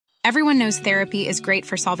Everyone knows therapy is great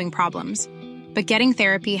for solving problems, but getting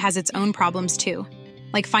therapy has its own problems too,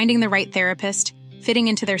 like finding the right therapist, fitting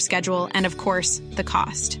into their schedule, and of course, the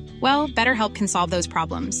cost. Well, BetterHelp can solve those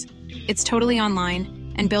problems. It's totally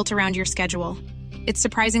online and built around your schedule. It's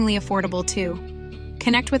surprisingly affordable too.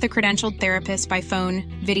 Connect with a credentialed therapist by phone,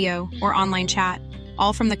 video, or online chat,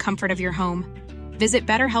 all from the comfort of your home. Visit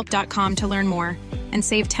BetterHelp.com to learn more and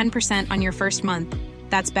save 10% on your first month.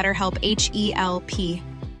 That's BetterHelp, H-E-L-P.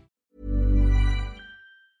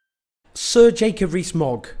 Sir Jacob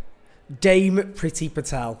Rees-Mogg, Dame Priti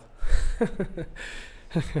Patel.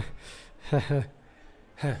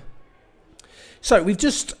 So we've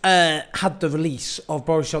just had the release of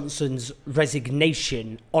Boris Johnson's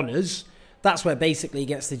resignation honours. That's where basically he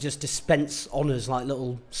gets to just dispense honours like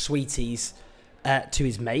little sweeties to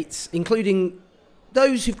his mates, including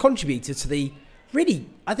those who've contributed to the really,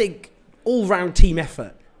 I think, all-round team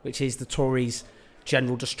effort, which is the Tories'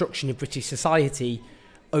 general destruction of British society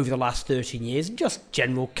over the last 13 years, and just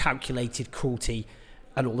general calculated cruelty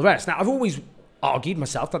and all the rest. Now, I've always argued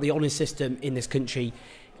myself that the honours system in this country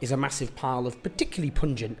is a massive pile of particularly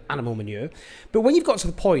pungent animal manure. But when you've got to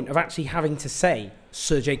the point of actually having to say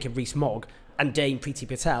Sir Jacob Rees-Mogg and Dame Priti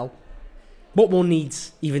Patel, what more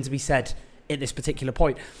needs even to be said at this particular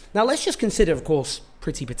point? Now, let's just consider, of course,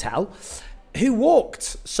 Priti Patel, who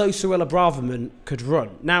walked so Suella Braverman could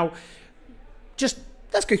run. Now, just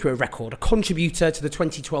let's go through a record. A contributor to the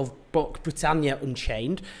 2012 book Britannia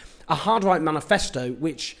Unchained, a hard right manifesto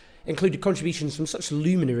which included contributions from such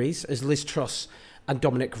luminaries as Liz Truss and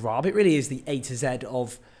Dominic Raab. It really is the A to Z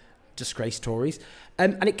of disgraced Tories.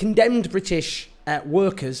 And it condemned British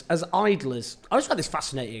workers as idlers. I always find this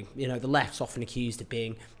fascinating. You know, the left's often accused of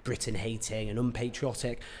being Britain-hating and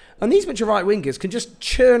unpatriotic. And these bunch of right-wingers can just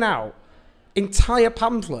churn out entire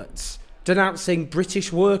pamphlets denouncing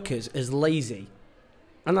British workers as lazy.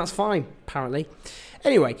 And that's fine, apparently.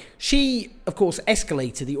 Anyway, she, of course,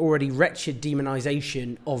 escalated the already wretched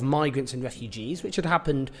demonisation of migrants and refugees, which had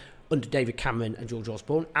happened under David Cameron and George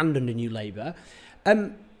Osborne and under New Labour.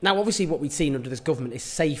 Now, obviously, what we've seen under this government is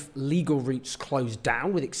safe legal routes closed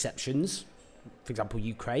down, with exceptions. For example,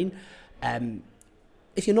 Ukraine.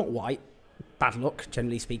 If you're not white, bad luck,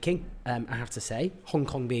 generally speaking, I have to say. Hong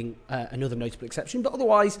Kong being another notable exception. But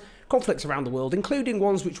otherwise, conflicts around the world, including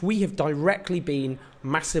ones which we have directly been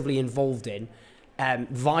massively involved in,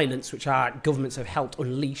 violence which our governments have helped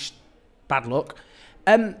unleash, bad luck.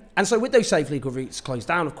 And so with those safe legal routes closed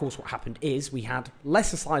down, of course, what happened is we had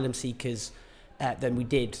less asylum seekers than we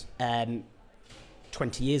did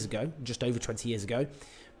 20 years ago, just over 20 years ago,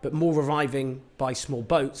 but more arriving by small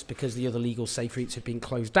boats because the other legal safe routes had been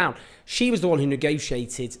closed down. She was the one who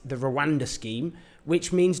negotiated the Rwanda scheme,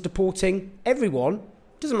 which means deporting everyone.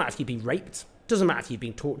 Doesn't matter if you've been raped, doesn't matter if you've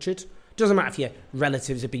been tortured, doesn't matter if your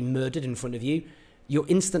relatives have been murdered in front of you. You're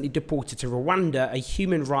instantly deported to Rwanda, a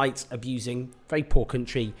human rights abusing, very poor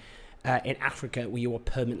country in Africa, where you are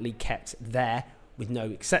permanently kept there with no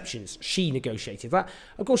exceptions. She negotiated that.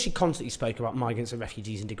 Of course, she constantly spoke about migrants and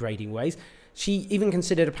refugees in degrading ways. She even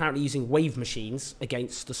considered apparently using wave machines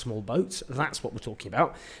against the small boats. That's what we're talking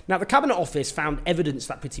about. Now, the Cabinet Office found evidence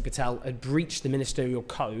that Priti Patel had breached the ministerial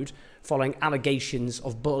code following allegations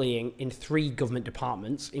of bullying in 3 government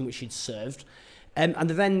departments in which she'd served. And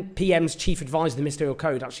the then PM's chief advisor of the ministerial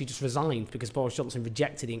code actually just resigned because Boris Johnson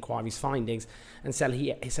rejected the inquiry's findings and said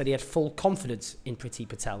he had full confidence in Priti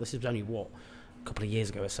Patel. This was only, a couple of years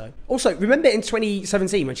ago or so. Also, remember in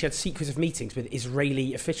 2017 when she had secretive meetings with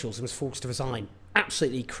Israeli officials and was forced to resign?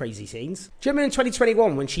 Absolutely crazy scenes. Do you remember in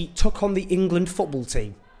 2021 when she took on the England football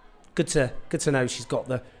team? Good to know she's got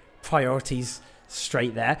the priorities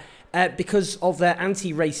straight there. Because of their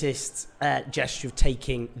anti-racist gesture of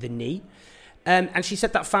taking the knee. And she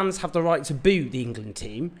said that fans have the right to boo the England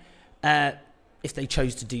team if they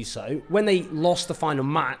chose to do so. When they lost the final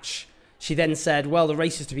match, she then said, well, the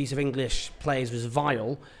racist abuse of English players was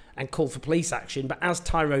vile and called for police action. But as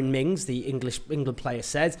Tyrone Mings, the England player,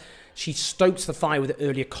 said, she stoked the fire with an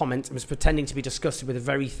earlier comment and was pretending to be disgusted with the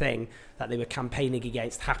very thing that they were campaigning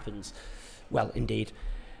against happens. Well, indeed.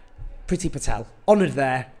 Priti Patel, honoured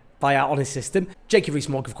there by our honour system. Jacob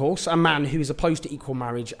Rees-Mogg, of course, a man who is opposed to equal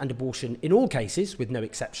marriage and abortion in all cases, with no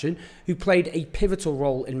exception, who played a pivotal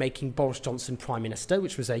role in making Boris Johnson Prime Minister,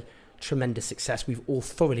 which was a tremendous success we've all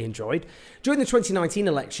thoroughly enjoyed. During the 2019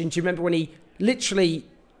 election, do you remember when he literally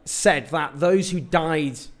said that those who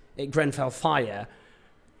died at Grenfell fire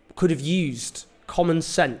could have used common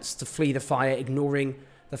sense to flee the fire, ignoring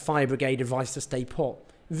the fire brigade advice to stay put?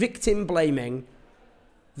 Victim blaming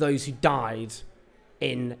those who died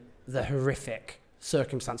in the horrific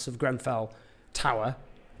circumstance of Grenfell Tower,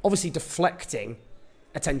 obviously deflecting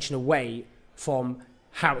attention away from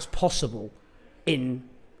how it's possible in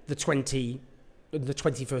the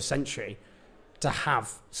 21st century to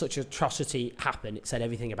have such atrocity happen. It said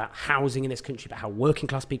everything about housing in this country, about how working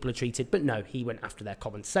class people are treated, but no, he went after their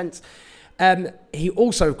common sense. He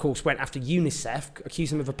also, of course, went after UNICEF,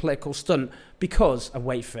 accused them of a political stunt because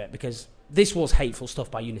this was hateful stuff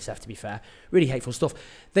by UNICEF, to be fair, really hateful stuff.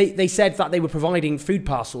 They said that they were providing food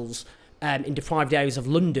parcels in deprived areas of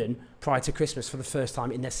London prior to Christmas for the first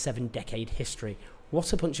time in their 7-decade history.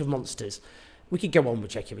 What a bunch of monsters. We could go on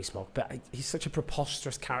with Jake Rees-Mogg, but he's such a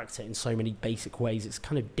preposterous character in so many basic ways. It's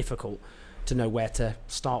kind of difficult to know where to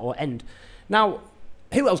start or end. Now,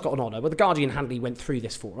 who else got an honour? Well, The Guardian handily went through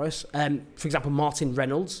this for us. For example, Martin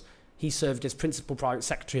Reynolds. He served as Principal Private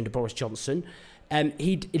Secretary under Boris Johnson.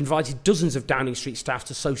 He'd invited dozens of Downing Street staff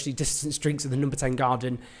to socially distance drinks at the Number 10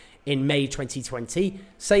 Garden in May 2020,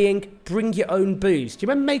 saying, bring your own booze. Do you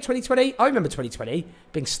remember May 2020? I remember 2020,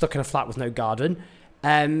 being stuck in a flat with no garden.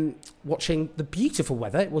 Watching the beautiful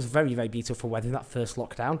weather. It was very, very beautiful weather in that first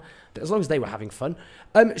lockdown, but as long as they were having fun.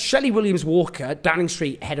 Shelley Williams-Walker, Downing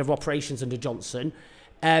Street head of operations under Johnson,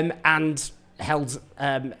 and held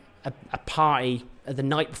a party the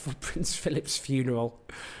night before Prince Philip's funeral.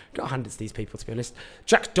 Got to hand it to these people, to be honest.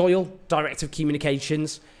 Jack Doyle, Director of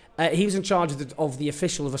Communications. He was in charge of the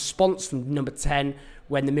official response from Number 10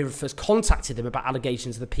 when the Mirror first contacted them about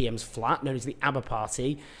allegations of the PM's flat, known as the ABBA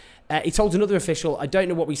Party. He told another official, I don't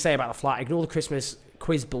know what we say about the flat. Ignore the Christmas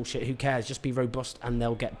quiz bullshit. Who cares? Just be robust and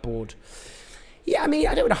they'll get bored. Yeah, I mean,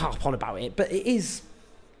 I don't want to harp on about it, but it is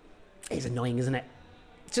annoying, isn't it?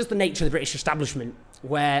 It's just the nature of the British establishment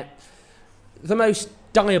where the most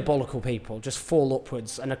diabolical people just fall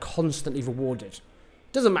upwards and are constantly rewarded.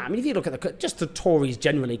 Doesn't matter. I mean, if you look at just the Tories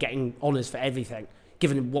generally getting honours for everything,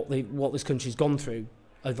 given what this country's gone through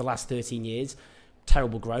over the last 13 years,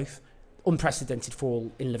 terrible growth, unprecedented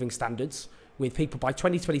fall in living standards, with people by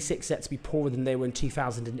 2026 set to be poorer than they were in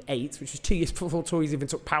 2008, which was 2 years before Tories even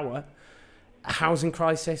took power, a housing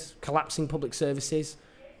crisis, collapsing public services.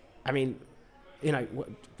 I mean, you know,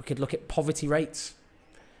 we could look at poverty rates,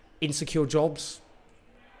 insecure jobs.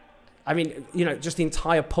 I mean, you know, just the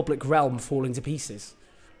entire public realm falling to pieces.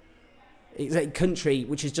 It's a country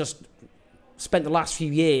which has just spent the last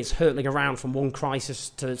few years hurtling around from one crisis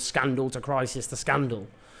to scandal to crisis to scandal.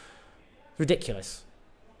 Ridiculous.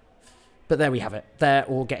 But there we have it. They're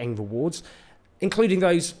all getting rewards, including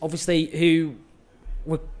those, obviously, who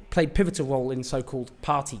played pivotal role in so-called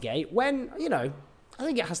Partygate, when, you know, I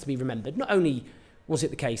think it has to be remembered, not only was it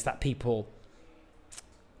the case that people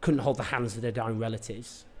couldn't hold the hands of their dying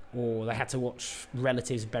relatives, or they had to watch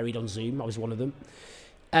relatives buried on Zoom. I was one of them.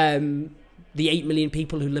 The 8 million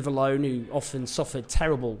people who live alone, who often suffered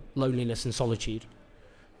terrible loneliness and solitude.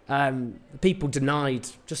 People denied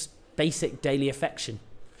just basic daily affection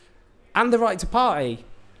and the right to party.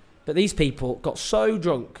 But these people got so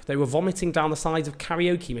drunk, they were vomiting down the sides of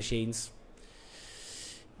karaoke machines.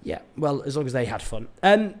 Yeah, well, as long as they had fun.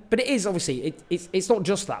 But it is, obviously, it's not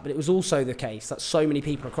just that, but it was also the case that so many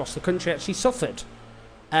people across the country actually suffered.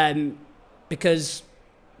 Because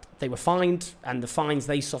they were fined, and the fines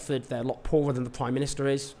they suffered, they're a lot poorer than the Prime Minister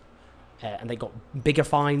is, and they got bigger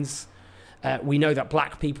fines. We know that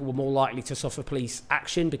black people were more likely to suffer police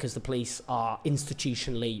action because the police are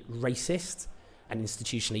institutionally racist and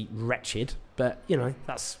institutionally wretched. But, you know,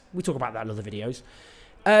 we talk about that in other videos.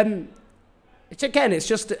 It's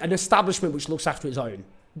just an establishment which looks after its own.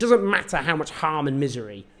 It doesn't matter how much harm and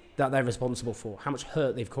misery that they're responsible for, how much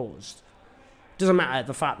hurt they've caused. Doesn't matter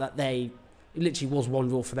the fact that it literally was one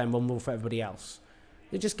rule for them, one rule for everybody else.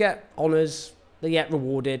 They just get honours, they get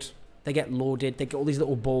rewarded, they get lauded, they get all these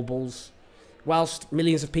little baubles, whilst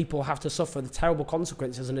millions of people have to suffer the terrible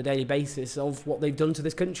consequences on a daily basis of what they've done to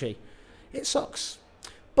this country. It sucks.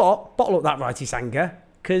 But bottle up that righteous anger,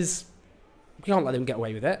 because we can't let them get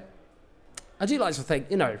away with it. I do like to think,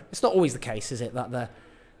 you know, it's not always the case, is it, that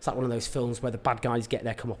it's like one of those films where the bad guys get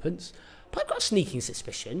their comeuppance. But I've got a sneaking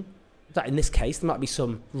suspicion that in this case there might be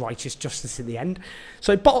some righteous justice in the end.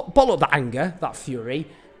 So bottle up that anger, that fury,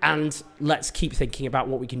 and let's keep thinking about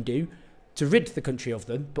what we can do to rid the country of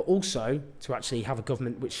them, but also to actually have a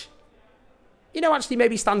government which, you know, actually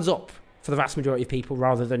maybe stands up for the vast majority of people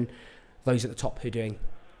rather than those at the top who are doing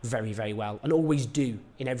very, very well and always do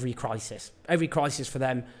in every crisis. Every crisis for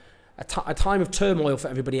them, a time of turmoil for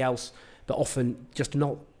everybody else, but often just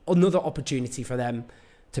not another opportunity for them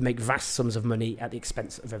to make vast sums of money at the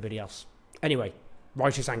expense of everybody else. Anyway,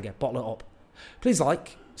 righteous anger, bottle it up. Please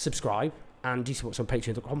like, subscribe, and do support us on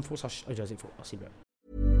patreon.com/OJosie4. I'll see you later.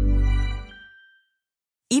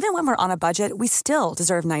 Even when we're on a budget, we still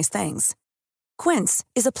deserve nice things. Quince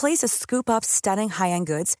is a place to scoop up stunning high-end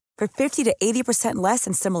goods for 50 to 80% less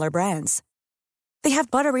than similar brands. They have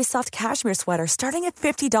buttery soft cashmere sweaters starting at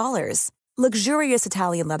 $50, luxurious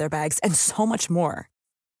Italian leather bags, and so much more.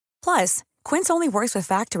 Plus, Quince only works with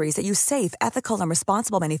factories that use safe, ethical, and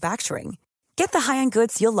responsible manufacturing. Get the high-end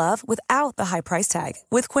goods you'll love without the high price tag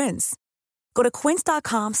with Quince. Go to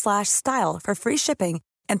quince.com/style for free shipping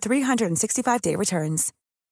and 365-day returns.